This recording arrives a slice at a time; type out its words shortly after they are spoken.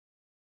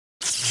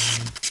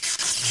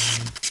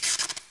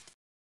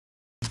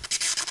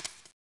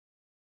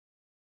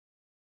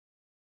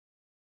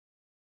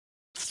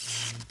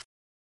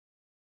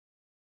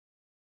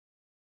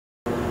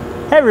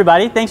Hey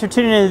everybody, thanks for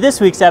tuning in to this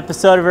week's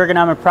episode of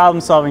Ergonomic Problem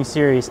Solving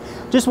Series.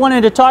 Just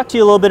wanted to talk to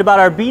you a little bit about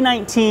our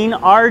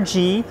B-19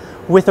 RG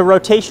with a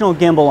rotational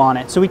gimbal on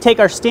it. So we take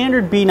our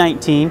standard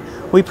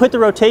B-19, we put the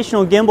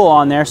rotational gimbal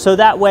on there so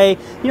that way,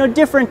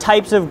 different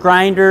types of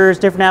grinders,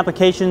 different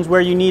applications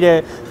where you need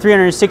a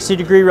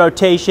 360-degree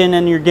rotation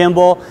in your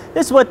gimbal,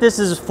 this is what this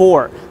is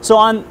for. So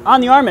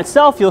on the arm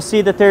itself, you'll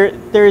see that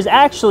there is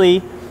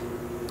actually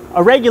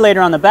a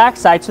regulator on the back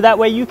side, so that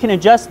way you can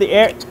adjust the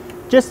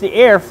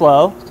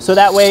airflow, so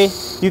that way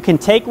you can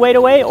take weight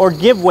away or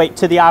give weight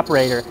to the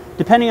operator,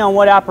 depending on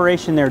what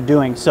operation they're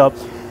doing. So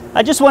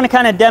I just want to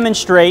kind of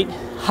demonstrate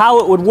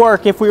how it would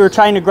work if we were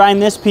trying to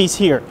grind this piece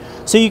here.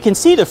 So you can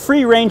see the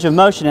free range of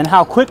motion and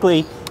how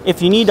quickly,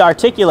 if you need to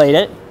articulate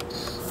it,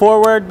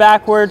 forward,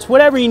 backwards,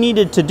 whatever you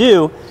needed to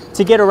do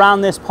to get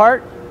around this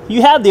part,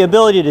 you have the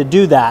ability to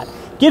do that.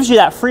 Gives you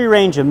that free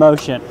range of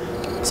motion.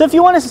 So if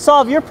you want us to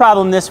solve your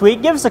problem this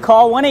week, give us a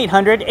call,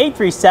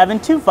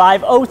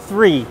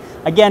 1-800-837-2503.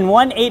 Again,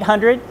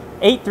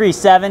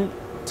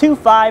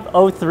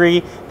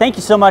 1-800-837-2503. Thank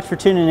you so much for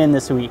tuning in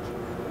this week.